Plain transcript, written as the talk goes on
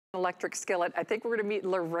electric skillet. I think we're gonna meet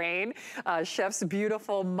Lorraine, Chef's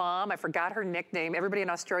beautiful mom. I forgot her nickname. Everybody in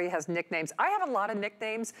Australia has nicknames. I have a lot of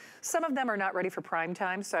nicknames. Some of them are not ready for prime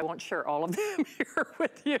time, so I won't share all of them here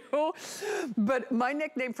with you. But my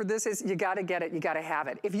nickname for this is, you gotta get it, you gotta have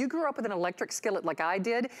it. If you grew up with an electric skillet like I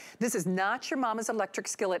did, this is not your mama's electric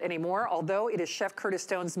skillet anymore, although it is Chef Curtis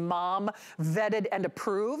Stone's mom vetted and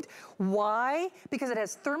approved. Why? Because it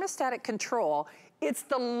has thermostatic control. It's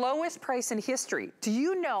the lowest price in history. Do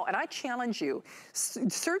you know, and I challenge you,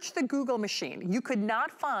 search the Google machine. You could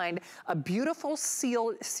not find a beautiful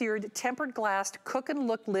seared tempered glass cook and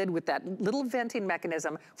look lid with that little venting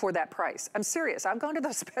mechanism for that price. I'm serious, I've gone to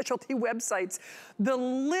those specialty websites. The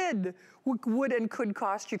lid would and could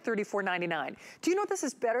cost you $34.99. Do you know this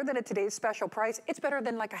is better than at today's special price? It's better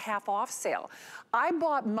than like a half off sale. I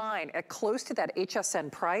bought mine at close to that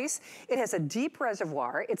HSN price. It has a deep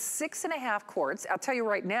reservoir. It's 6.5 quarts. I'll tell you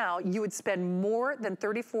right now, you would spend more than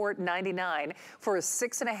 $34.99 for a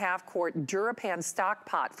 6.5 quart DuraPan stock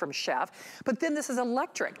pot from Chef. But then this is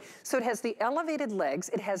electric. So it has the elevated legs.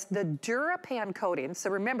 It has the DuraPan coating.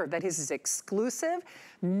 So remember that is his exclusive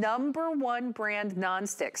 #1 brand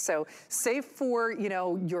nonstick. So safe for, you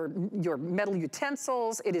know, your metal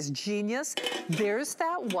utensils. It is genius. There's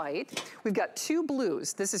that white. We've got 2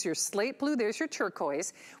 blues. This is your slate blue. There's your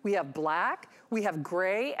turquoise. We have black, we have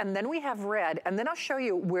gray, and then we have red. And then I'll show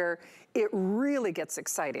you where it really gets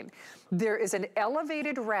exciting. There is an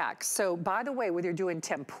elevated rack. So by the way, whether you're doing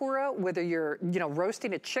tempura, whether you're, you know,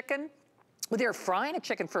 roasting a chicken, whether you're frying a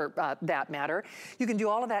chicken for that matter, you can do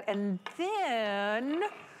all of that. And then,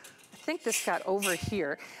 I think this got over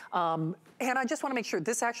here. And I just wanna make sure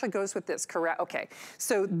this actually goes with this, correct? Okay,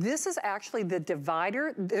 so this is actually the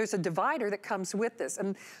divider. There's a divider that comes with this.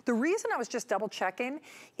 And the reason I was just double checking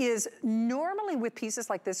is normally with pieces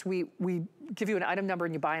like this, we give you an item number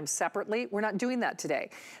and you buy them separately. We're not doing that today.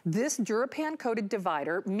 This DuraPan coated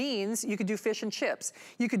divider means you could do fish and chips.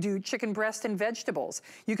 You could do chicken breast and vegetables.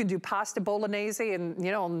 You could do pasta bolognese and,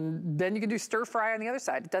 you know, and then you can do stir fry on the other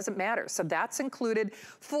side. It doesn't matter. So that's included,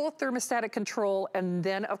 full thermostatic control, and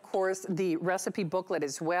then of course the recipe booklet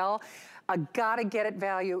as well. A gotta get it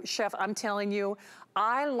value. Chef, I'm telling you,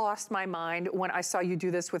 I lost my mind when I saw you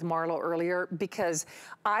do this with Marlo earlier, because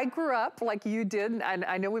I grew up like you did, and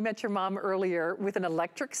I know we met your mom earlier, with an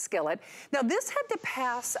electric skillet. Now this had to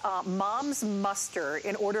pass mom's muster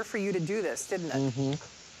in order for you to do this, didn't it?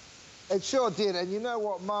 Mm-hmm. It sure did, and you know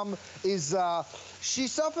what, Mum is, she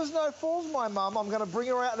suffers no fools, my mum. I'm gonna bring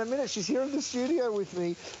her out in a minute. She's here in the studio with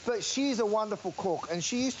me, but she's a wonderful cook, and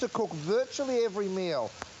she used to cook virtually every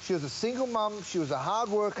meal. She was a single mum, she was a hard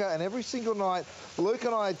worker, and every single night, Luke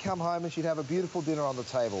and I had come home and she'd have a beautiful dinner on the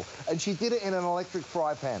table. And she did it in an electric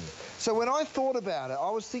fry pan. So when I thought about it, I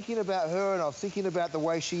was thinking about her and I was thinking about the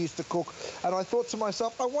way she used to cook. And I thought to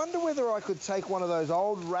myself, I wonder whether I could take one of those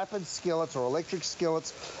old rapid skillets or electric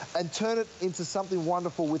skillets and turn it into something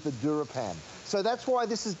wonderful with the DuraPan. So that's why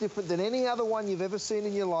this is different than any other one you've ever seen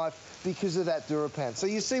in your life, because of that DuraPan. So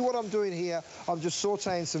you see what I'm doing here? I'm just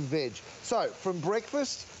sauteing some veg. So from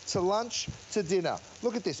breakfast to lunch to dinner.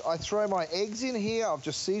 Look at this. I throw my eggs in here. I've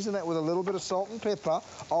just seasoned that with a little bit of salt and pepper.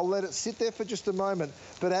 I'll let it sit there for just a moment,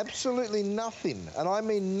 but absolutely nothing, and I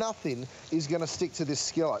mean nothing, is going to stick to this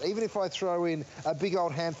skillet, even if I throw in a big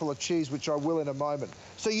old handful of cheese, which I will in a moment.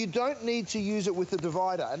 So you don't need to use it with the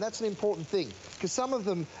divider, and that's an important thing, because some of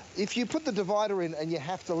them, if you put the divider in and you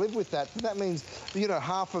have to live with that, that means, you know,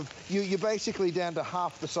 you're basically down to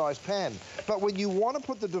half the size pan. But when you want to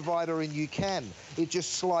put the divider in, you can. It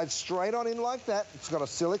just slides straight on in like that. It's got a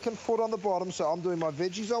silicone foot on the bottom, so I'm doing my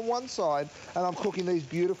veggies on one side and I'm cooking these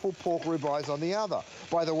beautiful pork ribeyes on the other.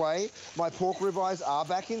 By the way, my pork ribeyes are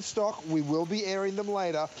back in stock. We will be airing them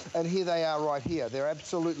later, and here they are right here. They're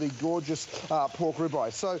absolutely gorgeous pork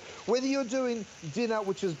ribeyes. So whether you're doing dinner,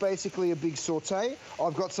 which is basically a big saute,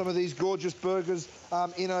 I've got some of these gorgeous burgers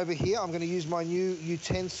in over here. I'm going to use my new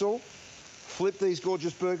utensil, flip these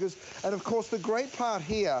gorgeous burgers. And of course, the great part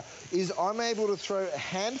here is I'm able to throw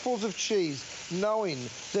handfuls of cheese, knowing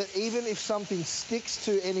that even if something sticks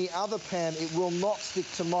to any other pan, it will not stick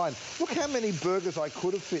to mine. Look how many burgers I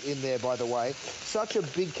could have fit in there, by the way. Such a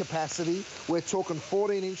big capacity. We're talking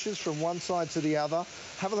 14 inches from one side to the other.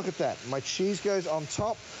 Have a look at that. My cheese goes on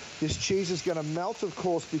top. This cheese is going to melt, of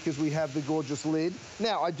course, because we have the gorgeous lid.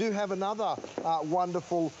 Now, I do have another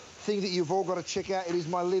wonderful thing that you've all got to check out. It is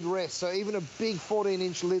my lid rest. So even a big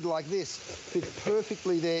 14-inch lid like this fits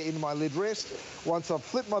perfectly there in my lid rest. Once I've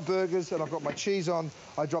flipped my burgers and I've got my cheese on,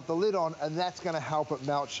 I drop the lid on, and that's going to help it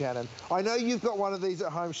melt, Shannon. I know you've got one of these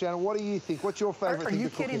at home, Shannon. What do you think? What's your favourite thing to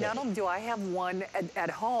cook? Are you kidding? Not only do I have one at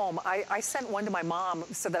home, I sent one to my mom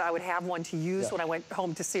so that I would have one to use when I went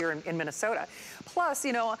home to see her in Minnesota. Plus,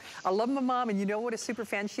 you know, I love my mom, and you know what a super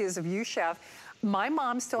fan she is of you, Chef. My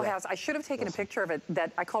mom still has, I should have taken a picture of it,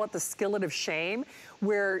 that I call it the skillet of shame,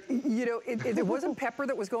 where, you know, it wasn't pepper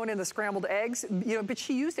that was going in the scrambled eggs, you know, but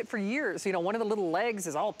she used it for years. You know, one of the little legs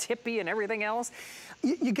is all tippy and everything else.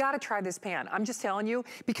 You got to try this pan. I'm just telling you,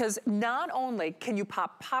 because not only can you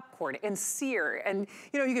pop popcorn and sear, and,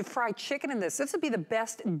 you know, you can fry chicken in this. This would be the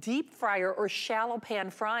best deep fryer or shallow pan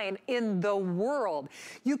frying in the world.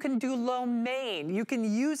 You can do lo mein. You can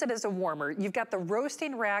use it as a warmer. You've got the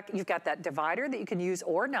roasting rack. You've got that divider that you can use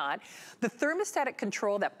or not. The thermostatic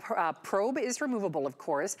control, that probe is removable, of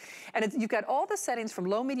course. And you've got all the settings from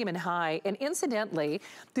low, medium, and high. And incidentally,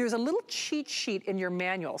 there's a little cheat sheet in your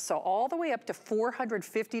manual. So all the way up to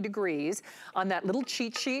 450 degrees on that little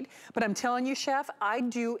cheat sheet. But I'm telling you, Chef, I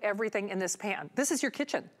do everything in this pan. This is your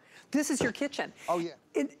kitchen. This is your kitchen. Oh, yeah.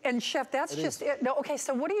 And Chef, that's just it. No, okay,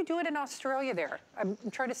 so what are you doing in Australia there? I'm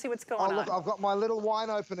trying to see what's going on. Look, I've got my little wine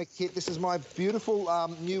opener kit. This is my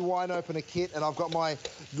beautiful new wine opener kit, and I've got my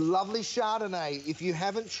lovely Chardonnay. If you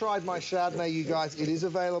haven't tried my Chardonnay, you guys, it is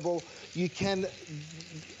available. You can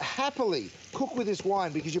happily cook with this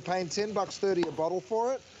wine because you're paying $10.30 a bottle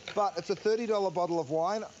for it. But it's a $30 bottle of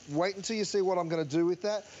wine. Wait until you see what I'm going to do with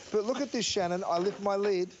that. But look at this, Shannon. I lift my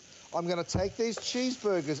lid. I'm going to take these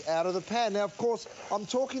cheeseburgers out of the pan. Now, of course, I'm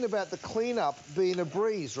talking about the cleanup being a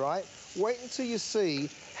breeze, right? Wait until you see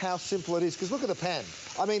how simple it is, because look at the pan.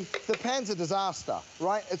 I mean, the pan's a disaster,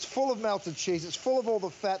 right? It's full of melted cheese. It's full of all the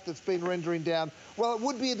fat that's been rendering down. Well, it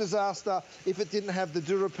would be a disaster if it didn't have the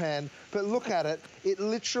DuraPan, but look at it. It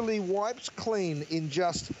literally wipes clean in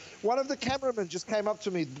just... One of the cameramen just came up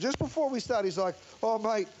to me just before we started. He's like, oh,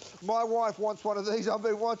 mate, my wife wants one of these. I've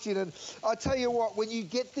been watching, and I tell you what, when you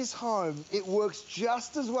get this home, it works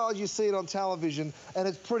just as well as you see it on television, and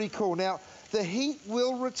it's pretty cool. Now, the heat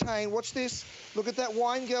will retain. Watch this. Look at that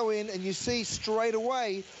wine go in, and you see straight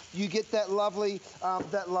away you get that lovely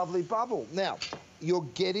bubble. Now, you're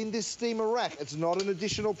getting this steamer rack. It's not an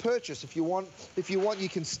additional purchase. If you want, you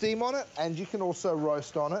can steam on it, and you can also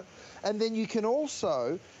roast on it. And then you can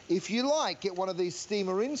also, if you like, get one of these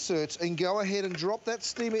steamer inserts and go ahead and drop that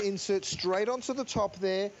steamer insert straight onto the top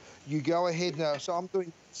there. You go ahead now. So I'm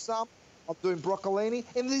doing broccolini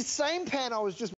in the same pan I was just